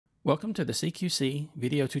Welcome to the CQC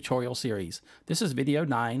video tutorial series. This is video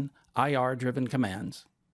 9, IR-driven commands.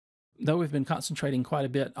 Though we've been concentrating quite a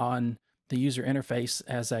bit on the user interface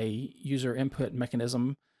as a user input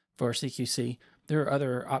mechanism for CQC, there are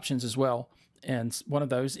other options as well. And one of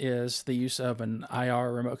those is the use of an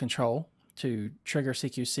IR remote control to trigger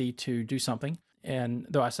CQC to do something. And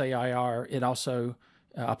though I say IR, it also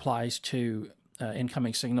applies to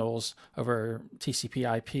incoming signals over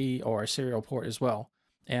TCP/IP or a serial port as well,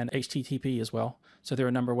 and HTTP as well. So there are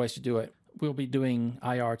a number of ways to do it. We'll be doing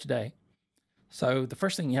IR today. So the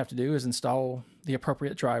first thing you have to do is install the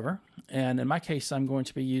appropriate driver. And in my case, I'm going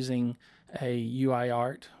to be using a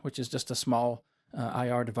UIArt, which is just a small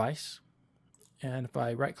IR device. And if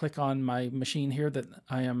I right click on my machine here that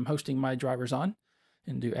I am hosting my drivers on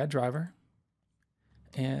and do add driver,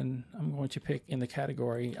 and I'm going to pick in the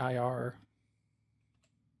category IR.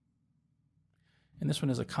 And this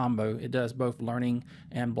one is a combo. It does both learning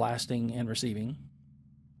and blasting and receiving.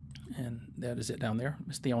 And that is it down there.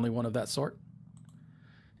 It's the only one of that sort.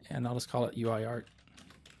 And I'll just call it UIArt.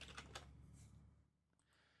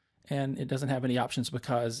 And it doesn't have any options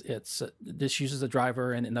because this uses a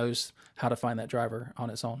driver and it knows how to find that driver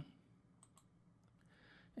on its own.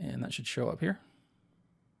 And that should show up here.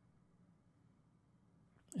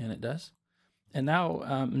 And it does. And now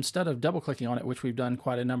instead of double clicking on it, which we've done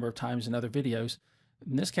quite a number of times in other videos,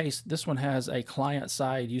 in this case, this one has a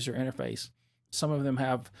client-side user interface. Some of them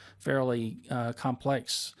have fairly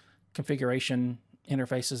complex configuration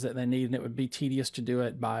interfaces that they need, and it would be tedious to do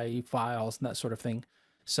it by files and that sort of thing.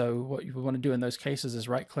 So what you want to do in those cases is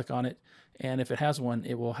right-click on it, and if it has one,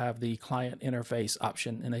 it will have the client interface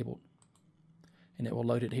option enabled. And it will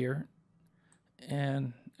load it here.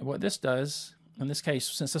 And what this does, in this case,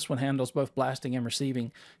 since this one handles both blasting and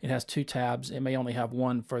receiving, it has two tabs. It may only have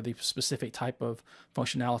one for the specific type of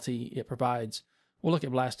functionality it provides. We'll look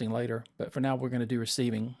at blasting later, but for now we're going to do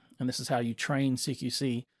receiving. And this is how you train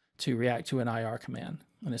CQC to react to an IR command.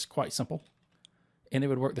 And it's quite simple. And it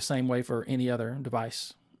would work the same way for any other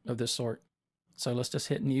device of this sort. So let's just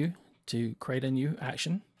hit new to create a new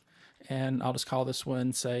action. And I'll just call this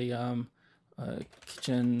one, say,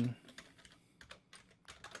 kitchen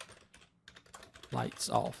lights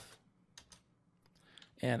off.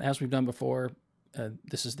 And as we've done before,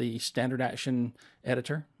 this is the standard action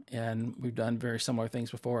editor, and we've done very similar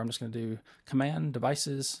things before. I'm just going to do command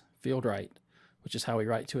devices field write, which is how we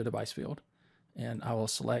write to a device field. And I will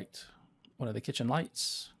select one of the kitchen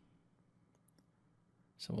lights.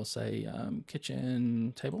 So we'll say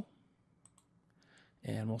kitchen table,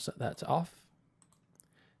 and we'll set that to off.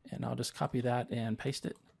 And I'll just copy that and paste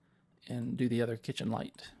it and do the other kitchen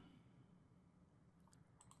light.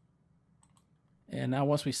 And now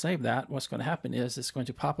once we save that, what's going to happen is it's going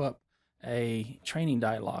to pop up a training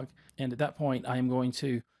dialog. And at that point, I am going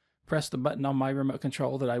to press the button on my remote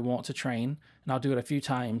control that I want to train. And I'll do it a few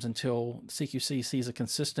times until CQC sees a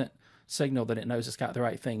consistent signal that it knows it's got the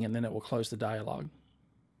right thing, and then it will close the dialog.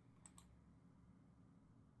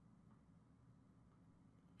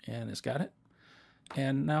 And it's got it.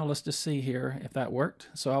 And now let's just see here if that worked.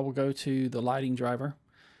 So I will go to the lighting driver,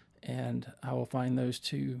 and I will find those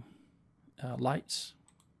two lights,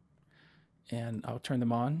 and I'll turn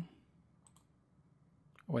them on.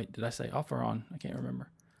 Wait, did I say off or on? I can't remember.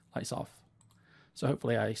 Lights off. So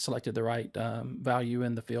hopefully I selected the right value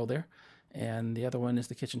in the field there. And the other one is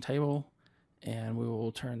the kitchen table, and we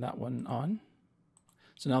will turn that one on.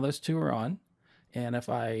 So now those two are on, and if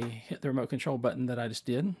I hit the remote control button that I just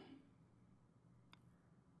did,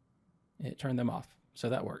 it turned them off. So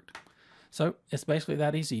that worked. So it's basically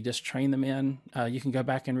that easy. Just train them in. You can go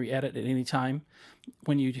back and re-edit at any time.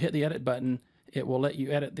 When you hit the edit button, it will let you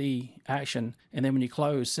edit the action. And then when you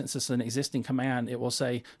close, since it's an existing command, it will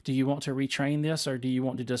say, do you want to retrain this, or do you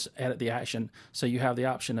want to just edit the action? So you have the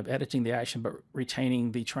option of editing the action but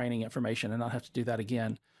retaining the training information and not have to do that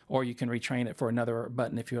again. Or you can retrain it for another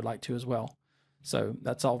button if you would like to as well. So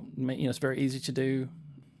that's all. It's very easy to do.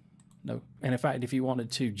 No, and in fact, if you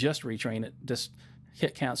wanted to just retrain it, just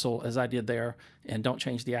hit cancel as I did there, and don't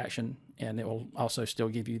change the action, and it will also still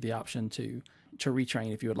give you the option to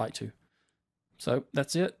retrain if you would like to. So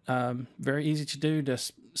that's it. Very easy to do.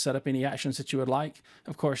 Just set up any actions that you would like.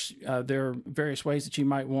 Of course, there are various ways that you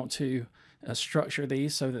might want to structure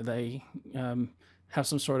these so that they have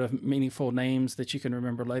some sort of meaningful names that you can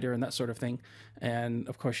remember later and that sort of thing. And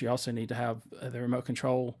of course, you also need to have the remote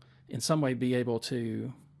control in some way be able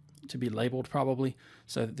to be labeled, probably,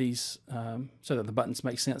 so that these so that the buttons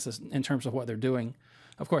make sense in terms of what they're doing.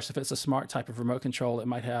 Of course, if it's a smart type of remote control, it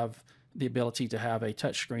might have the ability to have a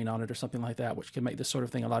touch screen on it or something like that, which can make this sort of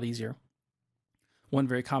thing a lot easier. One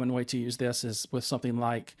very common way to use this is with something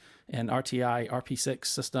like an RTI RP6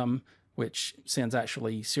 system, which sends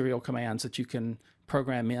actually serial commands that you can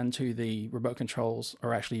program into the remote controls,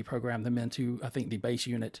 or actually you program them into, I think, the base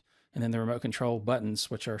unit. And then the remote control buttons,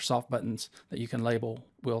 which are soft buttons that you can label,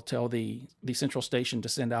 will tell the central station to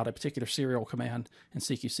send out a particular serial command, and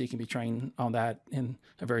CQC can be trained on that in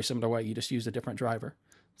a very similar way. You just use a different driver.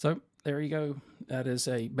 So there you go. That is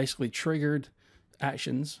basically triggered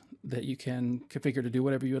actions that you can configure to do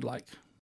whatever you would like.